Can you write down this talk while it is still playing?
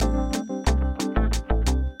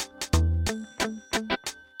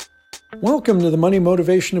Welcome to the Money,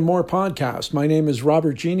 Motivation, and More podcast. My name is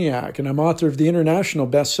Robert Geniak, and I'm author of the international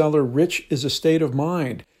bestseller, Rich is a State of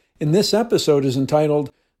Mind. And this episode is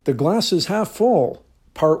entitled, The Glass is Half Full,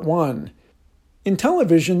 Part 1. In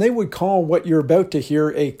television, they would call what you're about to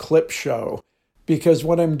hear a clip show, because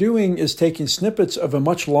what I'm doing is taking snippets of a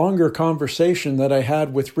much longer conversation that I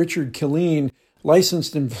had with Richard Killeen,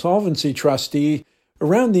 licensed insolvency trustee,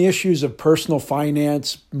 around the issues of personal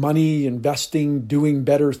finance, money, investing, doing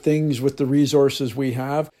better things with the resources we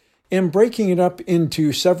have, and breaking it up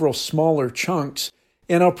into several smaller chunks,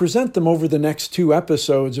 and I'll present them over the next 2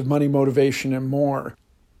 episodes of Money, Motivation, and More.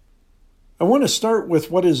 I want to start with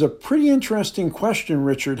what is a pretty interesting question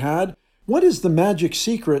Richard had. What is the magic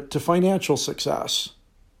secret to financial success?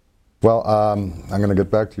 Well, I'm going to get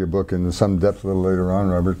back to your book in some depth a little later on,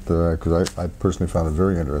 Robert, because I personally found it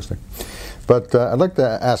very interesting. But I'd like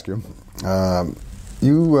to ask you,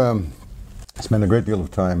 you spend a great deal of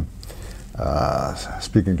time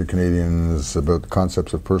speaking to Canadians about the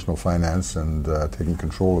concepts of personal finance and taking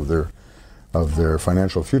control of their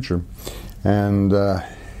financial future. And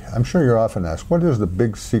I'm sure you're often asked, what is the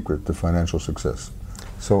big secret to financial success?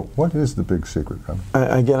 So what is the big secret?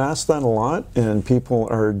 I get asked that a lot, and people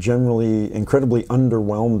are generally incredibly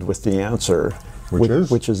underwhelmed with the answer.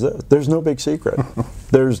 Which is this. There's no big secret.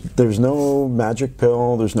 There's no magic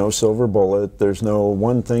pill, there's no silver bullet, there's no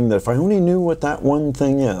one thing that if I only knew what that one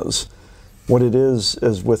thing is. What it is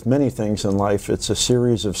with many things in life, it's a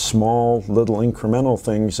series of small, little incremental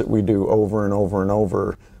things that we do over and over and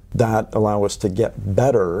over that allow us to get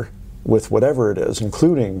better with whatever it is,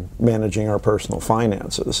 including managing our personal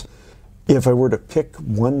finances. If I were to pick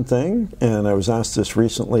one thing, and I was asked this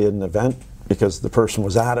recently at an event because the person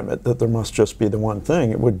was adamant that there must just be the one thing,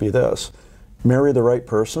 it would be this: marry the right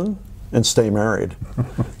person and stay married.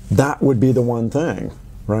 That would be the one thing,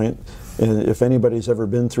 right? And if anybody's ever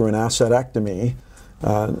been through an assetectomy,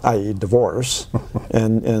 i.e. divorce,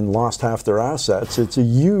 and lost half their assets, it's a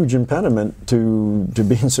huge impediment to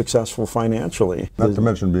being successful financially. Not to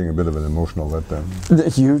mention being a bit of an emotional letdown. The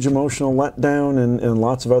huge emotional letdown and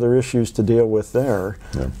lots of other issues to deal with there.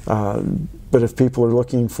 Yeah. But if people are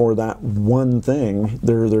looking for that one thing,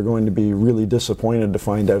 they're going to be really disappointed to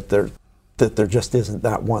find out that there just isn't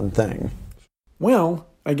that one thing. Well,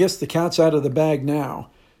 I guess the cat's out of the bag now.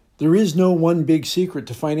 There is no one big secret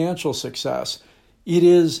to financial success. It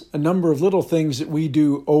is a number of little things that we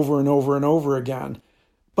do over and over and over again.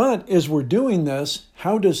 But as we're doing this,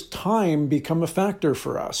 how does time become a factor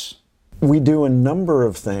for us? We do a number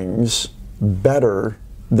of things better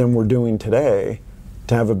than we're doing today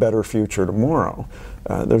to have a better future tomorrow.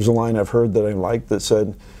 There's a line I've heard that I like that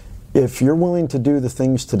said, if you're willing to do the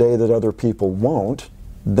things today that other people won't,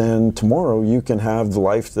 then tomorrow you can have the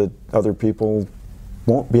life that other people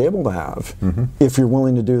won't be able to have, if you're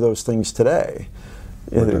willing to do those things today.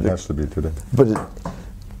 But it has to be today. But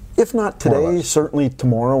if not today, certainly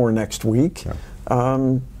tomorrow or next week.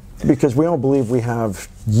 Yeah. Because we all believe we have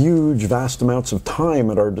huge, vast amounts of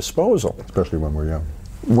time at our disposal. Especially when we're young.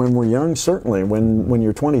 When we're young, certainly. When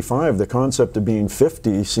you're 25, the concept of being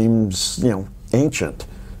 50 seems, ancient,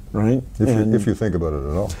 right? If you think about it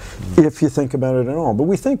at all. If you think about it at all. But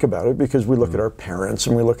we think about it because we look at our parents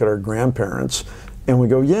and we look at our grandparents and we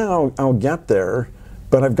go, yeah, I'll get there,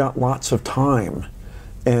 but I've got lots of time.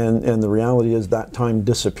 And the reality is that time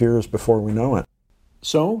disappears before we know it.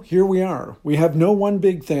 So here we are. We have no one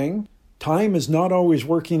big thing. Time is not always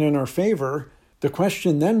working in our favor. The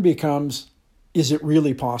question then becomes, is it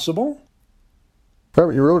really possible?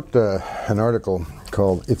 Robert, you wrote an article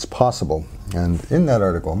called It's Possible. And in that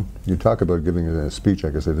article, you talk about giving a speech,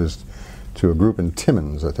 I guess it is, to a group in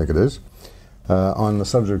Timmins, I think it is, on the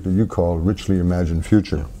subject that you call Richly Imagined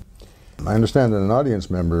Future. I understand that an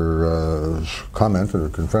audience member commented or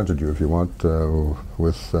confronted you, if you want,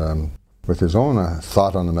 with his own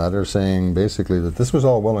thought on the matter, saying basically that this was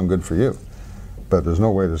all well and good for you, but there's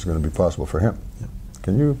no way this is going to be possible for him. Yeah.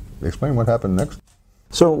 Can you explain what happened next?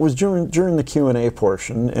 So it was during the Q&A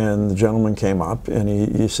portion, and the gentleman came up and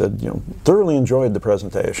he said, thoroughly enjoyed the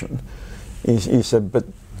presentation. He said, but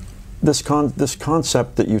this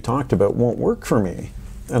concept that you talked about won't work for me.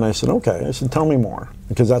 And I said, okay. I said, tell me more,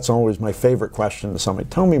 because that's always my favorite question to somebody.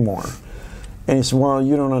 Tell me more. And he said, well,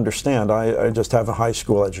 you don't understand. I just have a high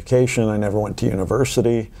school education. I never went to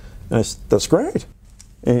university. And I said, that's great.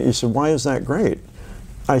 And he said, why is that great?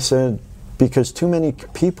 I said, because too many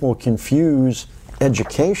people confuse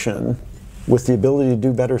education with the ability to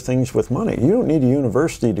do better things with money. You don't need a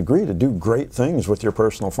university degree to do great things with your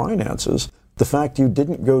personal finances. The fact you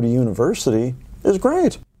didn't go to university is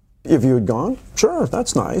great. If you had gone, sure,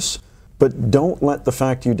 that's nice. But don't let the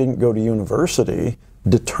fact you didn't go to university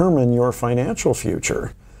determine your financial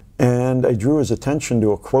future. And I drew his attention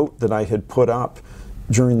to a quote that I had put up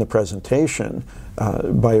during the presentation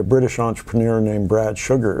by a British entrepreneur named Brad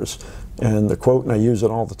Sugars. And the quote, and I use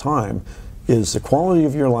it all the time, is the quality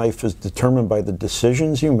of your life is determined by the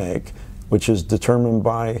decisions you make, which is determined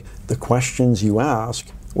by the questions you ask,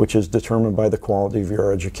 which is determined by the quality of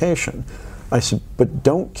your education. I said, but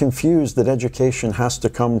don't confuse that education has to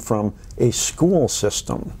come from a school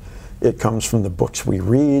system. It comes from the books we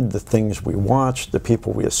read, the things we watch, the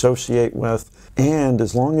people we associate with. And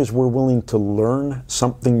as long as we're willing to learn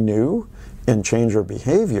something new and change our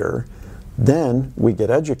behavior, then we get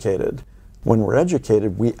educated. When we're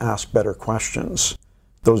educated, we ask better questions.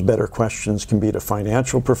 Those better questions can be to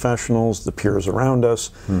financial professionals, the peers around us.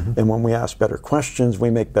 Mm-hmm. And when we ask better questions,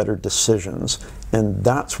 we make better decisions. And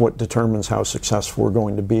that's what determines how successful we're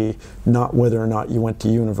going to be, not whether or not you went to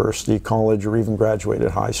university, college, or even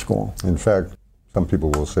graduated high school. In fact, some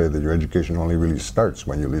people will say that your education only really starts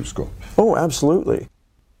when you leave school. Oh, absolutely.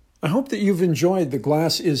 I hope that you've enjoyed the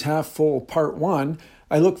Glass is Half Full Part 1.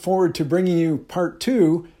 I look forward to bringing you Part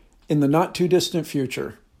 2 in the not-too-distant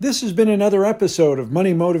future. This has been another episode of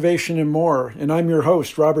Money, Motivation, and More, and I'm your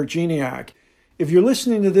host, Robert Geniak. If you're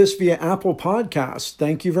listening to this via Apple Podcasts,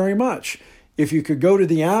 thank you very much. If you could go to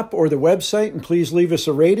the app or the website and please leave us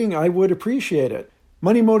a rating, I would appreciate it.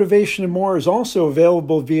 Money, Motivation, and More is also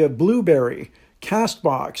available via Blueberry,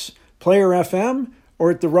 Castbox, Player FM, or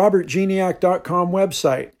at the robertgeniac.com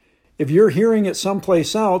website. If you're hearing it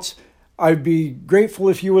someplace else, I'd be grateful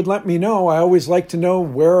if you would let me know. I always like to know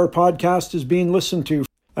where our podcast is being listened to.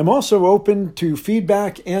 I'm also open to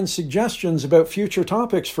feedback and suggestions about future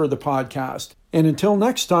topics for the podcast. And until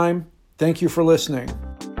next time, thank you for listening.